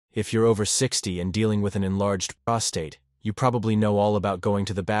If you're over 60 and dealing with an enlarged prostate, you probably know all about going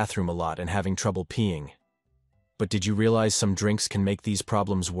to the bathroom a lot and having trouble peeing. But did you realize some drinks can make these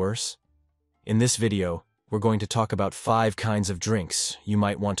problems worse? In this video, we're going to talk about 5 kinds of drinks you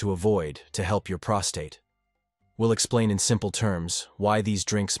might want to avoid to help your prostate. We'll explain in simple terms why these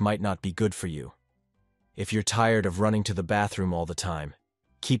drinks might not be good for you. If you're tired of running to the bathroom all the time,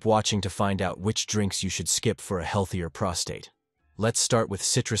 keep watching to find out which drinks you should skip for a healthier prostate. Let's start with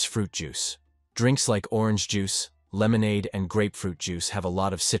citrus fruit juice. Drinks like orange juice, lemonade, and grapefruit juice have a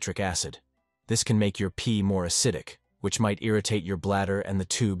lot of citric acid. This can make your pee more acidic, which might irritate your bladder and the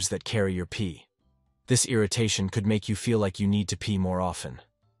tubes that carry your pee. This irritation could make you feel like you need to pee more often.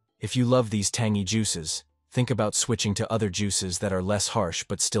 If you love these tangy juices, think about switching to other juices that are less harsh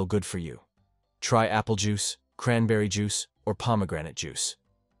but still good for you. Try apple juice, cranberry juice, or pomegranate juice.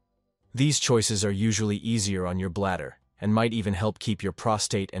 These choices are usually easier on your bladder and might even help keep your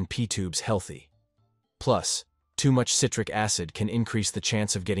prostate and pee tubes healthy. Plus, too much citric acid can increase the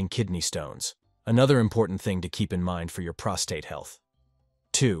chance of getting kidney stones, another important thing to keep in mind for your prostate health.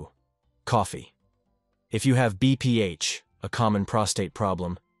 2. Coffee. If you have BPH, a common prostate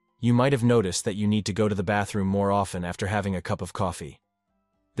problem, you might have noticed that you need to go to the bathroom more often after having a cup of coffee.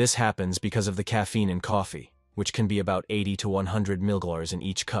 This happens because of the caffeine in coffee, which can be about 80 to 100 milliliters in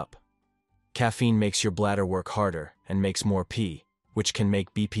each cup. Caffeine makes your bladder work harder and makes more pee, which can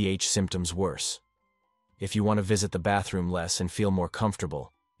make BPH symptoms worse. If you want to visit the bathroom less and feel more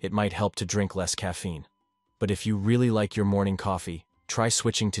comfortable, it might help to drink less caffeine. But if you really like your morning coffee, try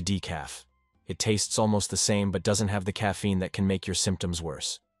switching to decaf. It tastes almost the same but doesn't have the caffeine that can make your symptoms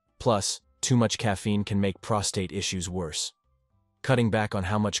worse. Plus, too much caffeine can make prostate issues worse. Cutting back on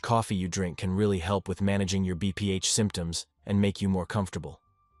how much coffee you drink can really help with managing your BPH symptoms and make you more comfortable.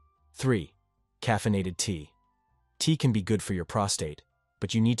 3. Caffeinated tea. Tea can be good for your prostate,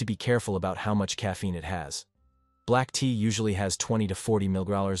 but you need to be careful about how much caffeine it has. Black tea usually has 20 to 40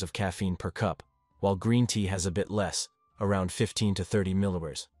 milliliters of caffeine per cup, while green tea has a bit less, around 15 to 30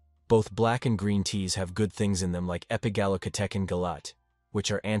 milliliters. Both black and green teas have good things in them like epigallocatechin galate, which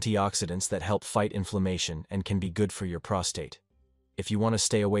are antioxidants that help fight inflammation and can be good for your prostate. If you want to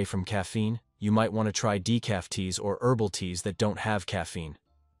stay away from caffeine, you might want to try decaf teas or herbal teas that don't have caffeine.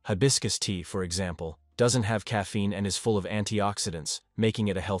 Hibiscus tea, for example, doesn't have caffeine and is full of antioxidants, making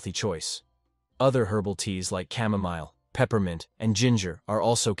it a healthy choice. Other herbal teas like chamomile, peppermint, and ginger are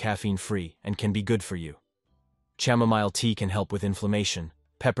also caffeine-free and can be good for you. Chamomile tea can help with inflammation,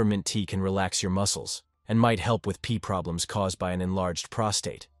 peppermint tea can relax your muscles, and might help with pee problems caused by an enlarged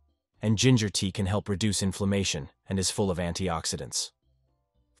prostate. And ginger tea can help reduce inflammation and is full of antioxidants.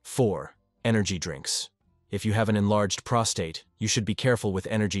 4. Energy drinks. If you have an enlarged prostate, you should be careful with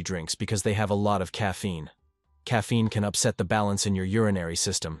energy drinks because they have a lot of caffeine. Caffeine can upset the balance in your urinary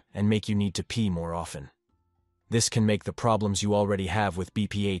system and make you need to pee more often. This can make the problems you already have with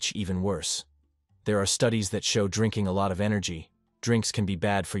BPH even worse. There are studies that show drinking a lot of energy drinks can be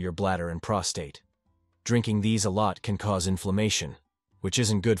bad for your bladder and prostate. Drinking these a lot can cause inflammation, which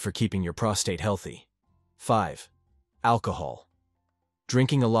isn't good for keeping your prostate healthy. 5. Alcohol.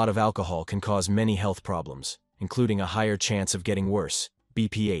 Drinking a lot of alcohol can cause many health problems, including a higher chance of getting worse,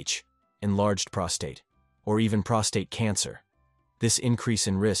 BPH, enlarged prostate, or even prostate cancer. This increase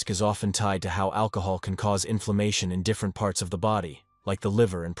in risk is often tied to how alcohol can cause inflammation in different parts of the body, like the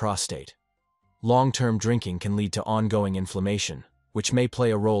liver and prostate. Long-term drinking can lead to ongoing inflammation, which may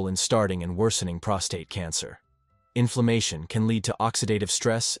play a role in starting and worsening prostate cancer. Inflammation can lead to oxidative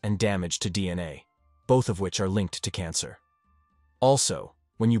stress and damage to DNA, both of which are linked to cancer. Also,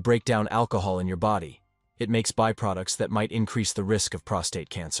 when you break down alcohol in your body, it makes byproducts that might increase the risk of prostate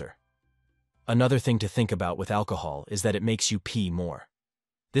cancer. Another thing to think about with alcohol is that it makes you pee more.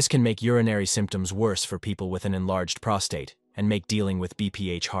 This can make urinary symptoms worse for people with an enlarged prostate and make dealing with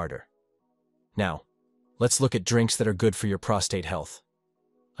BPH harder. Now, let's look at drinks that are good for your prostate health.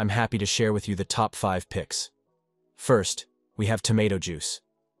 I'm happy to share with you the top 5 picks. First, we have tomato juice.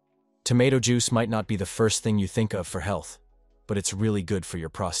 Tomato juice might not be the first thing you think of for health, but it's really good for your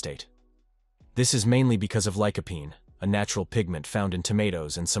prostate. This is mainly because of lycopene, a natural pigment found in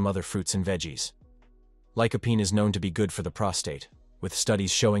tomatoes and some other fruits and veggies. Lycopene is known to be good for the prostate, with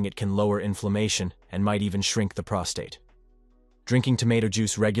studies showing it can lower inflammation and might even shrink the prostate. Drinking tomato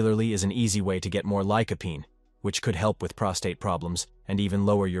juice regularly is an easy way to get more lycopene, which could help with prostate problems and even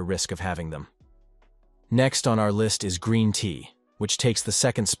lower your risk of having them. Next on our list is green tea, which takes the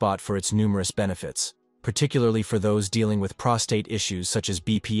second spot for its numerous benefits, particularly for those dealing with prostate issues such as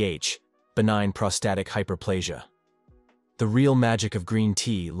BPH, benign prostatic hyperplasia. The real magic of green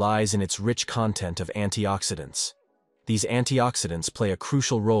tea lies in its rich content of antioxidants. These antioxidants play a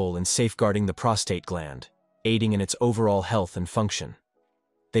crucial role in safeguarding the prostate gland, aiding in its overall health and function.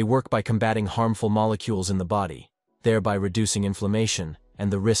 They work by combating harmful molecules in the body, thereby reducing inflammation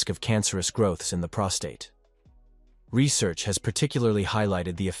and the risk of cancerous growths in the prostate. Research has particularly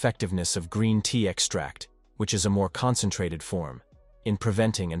highlighted the effectiveness of green tea extract, which is a more concentrated form, in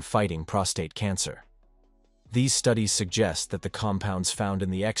preventing and fighting prostate cancer. These studies suggest that the compounds found in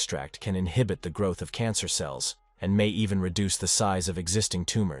the extract can inhibit the growth of cancer cells and may even reduce the size of existing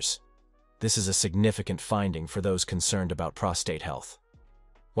tumors. This is a significant finding for those concerned about prostate health.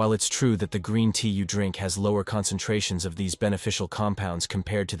 While it's true that the green tea you drink has lower concentrations of these beneficial compounds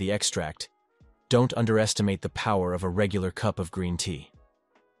compared to the extract, don't underestimate the power of a regular cup of green tea.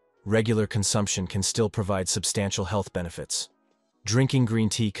 Regular consumption can still provide substantial health benefits. Drinking green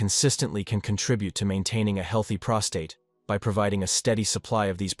tea consistently can contribute to maintaining a healthy prostate by providing a steady supply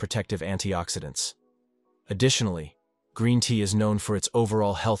of these protective antioxidants. Additionally, green tea is known for its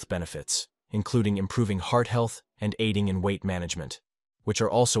overall health benefits, including improving heart health and aiding in weight management, which are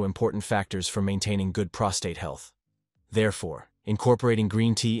also important factors for maintaining good prostate health. Therefore, incorporating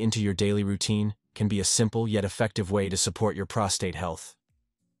green tea into your daily routine can be a simple yet effective way to support your prostate health.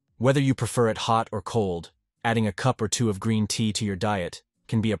 Whether you prefer it hot or cold, adding a cup or two of green tea to your diet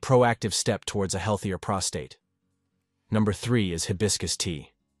can be a proactive step towards a healthier prostate. Number 3 is hibiscus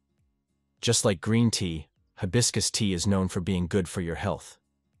tea. Just like green tea, hibiscus tea is known for being good for your health.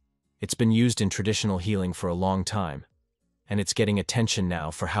 It's been used in traditional healing for a long time, and it's getting attention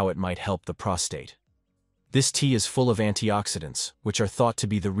now for how it might help the prostate. This tea is full of antioxidants, which are thought to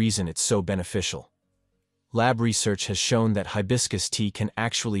be the reason it's so beneficial. Lab research has shown that hibiscus tea can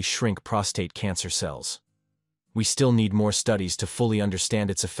actually shrink prostate cancer cells. We still need more studies to fully understand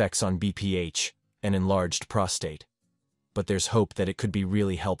its effects on BPH and enlarged prostate, but there's hope that it could be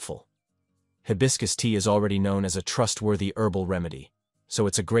really helpful. Hibiscus tea is already known as a trustworthy herbal remedy, so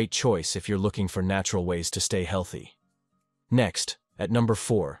it's a great choice if you're looking for natural ways to stay healthy. Next, at number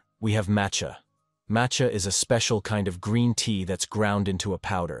 4, we have matcha. Matcha is a special kind of green tea that's ground into a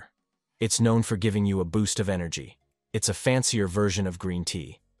powder. It's known for giving you a boost of energy. It's a fancier version of green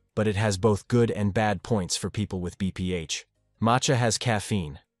tea, but it has both good and bad points for people with BPH. Matcha has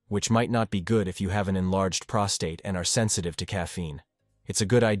caffeine, which might not be good if you have an enlarged prostate and are sensitive to caffeine. It's a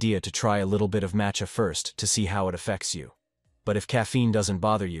good idea to try a little bit of matcha first to see how it affects you. But if caffeine doesn't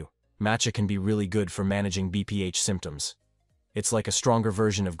bother you, matcha can be really good for managing BPH symptoms. It's like a stronger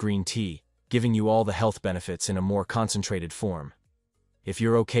version of green tea, giving you all the health benefits in a more concentrated form. If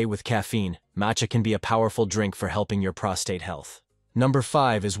you're okay with caffeine, matcha can be a powerful drink for helping your prostate health. Number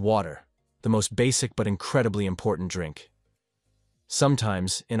 5 is water, the most basic but incredibly important drink.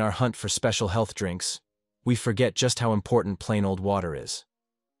 Sometimes, in our hunt for special health drinks, we forget just how important plain old water is.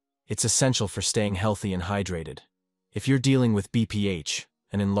 It's essential for staying healthy and hydrated. If you're dealing with BPH,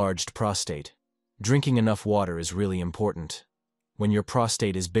 an enlarged prostate, drinking enough water is really important. When your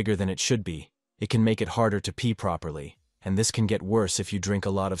prostate is bigger than it should be, it can make it harder to pee properly, and this can get worse if you drink a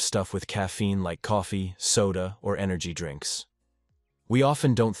lot of stuff with caffeine like coffee, soda, or energy drinks. We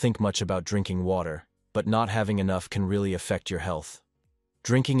often don't think much about drinking water, but not having enough can really affect your health.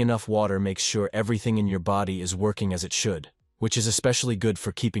 Drinking enough water makes sure everything in your body is working as it should, which is especially good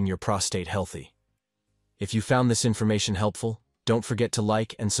for keeping your prostate healthy. If you found this information helpful, don't forget to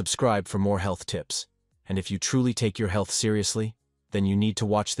like and subscribe for more health tips. And if you truly take your health seriously, then you need to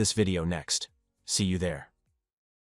watch this video next. See you there.